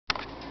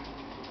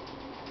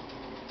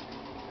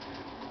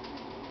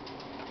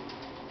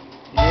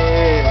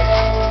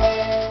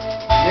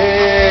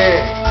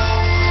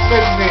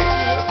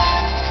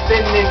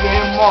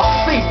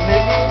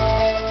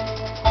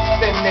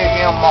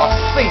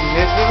MRC,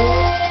 nigga.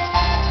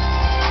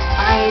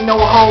 I ain't no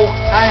hoe,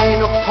 I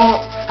ain't a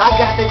punk. I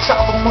got that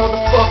chopper,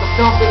 motherfucker,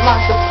 dump it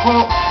like the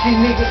pump. These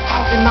niggas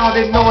talking all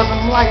that noise,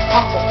 I'm like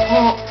Papa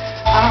Pump.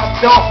 I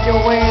dump your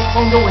ass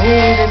on your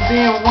head and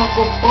then walk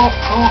a bump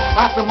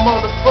out the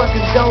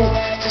motherfucking door.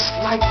 Just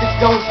like the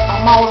ghost,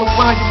 I'm all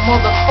around you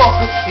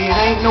motherfuckers. It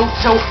ain't no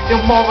joke,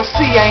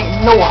 MRC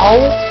ain't no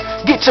hoe.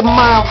 Get your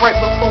mind right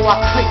before I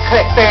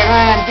clack that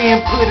iron, then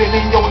put it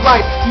in your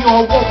life. You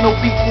don't want no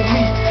beef with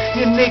me.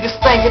 You niggas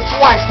thinking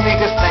twice,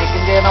 niggas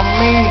thinking that I'm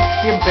mean.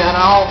 You better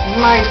off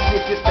nice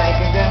if you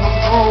thinking that I'm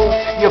cold.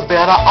 You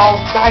better off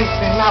dice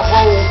and not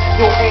roll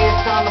your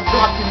ass on the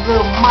block, you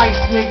little mice,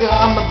 nigga.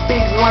 I'm a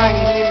big lion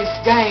in this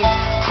game.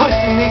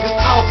 Pussy niggas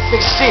talk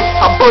that shit,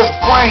 I bust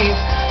brains.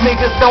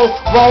 Niggas don't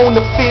want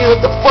to feel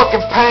the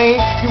fucking pain.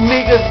 You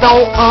niggas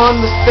don't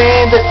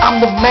understand that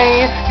I'm the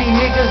man. These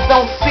niggas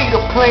don't see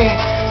the plan.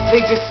 They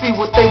just see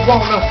what they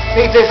wanna,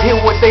 they just hear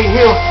what they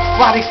hear.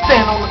 While they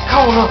stand on the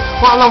corner,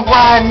 while I'm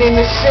riding in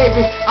the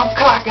Chevy, I'm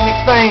clocking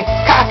this thing,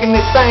 cocking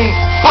this thing,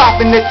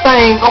 popping this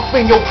thing up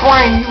in your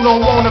brain. You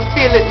don't wanna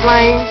feel it,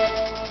 lame.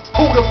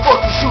 Who the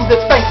fuck is you to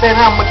think that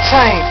I'ma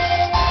change?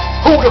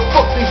 Who the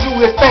fuck is you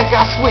to think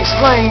I switch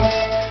lanes?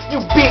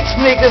 You bitch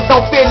niggas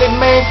don't feel it,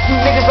 man. You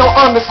niggas don't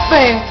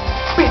understand.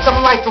 Bitch,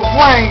 I'm like the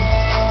rain.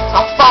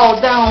 I fall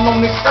down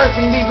on this earth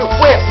and leave it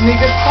wet.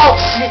 Niggas talk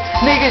shit.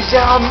 Niggas,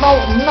 y'all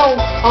don't know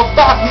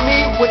about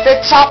me with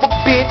that chopper,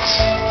 bitch.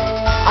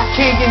 I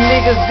kill you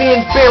niggas,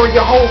 then bury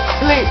your whole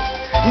clique.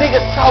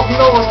 Niggas talk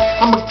noise.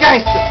 I'm a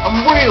gangster.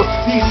 I'm real.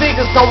 These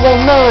niggas don't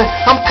want none.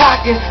 I'm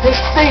cocking and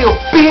steal,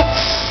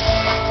 bitch.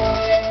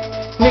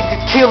 Nigga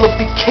killer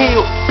be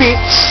killed,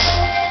 bitch.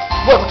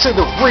 Welcome to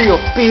the real,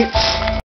 bitch.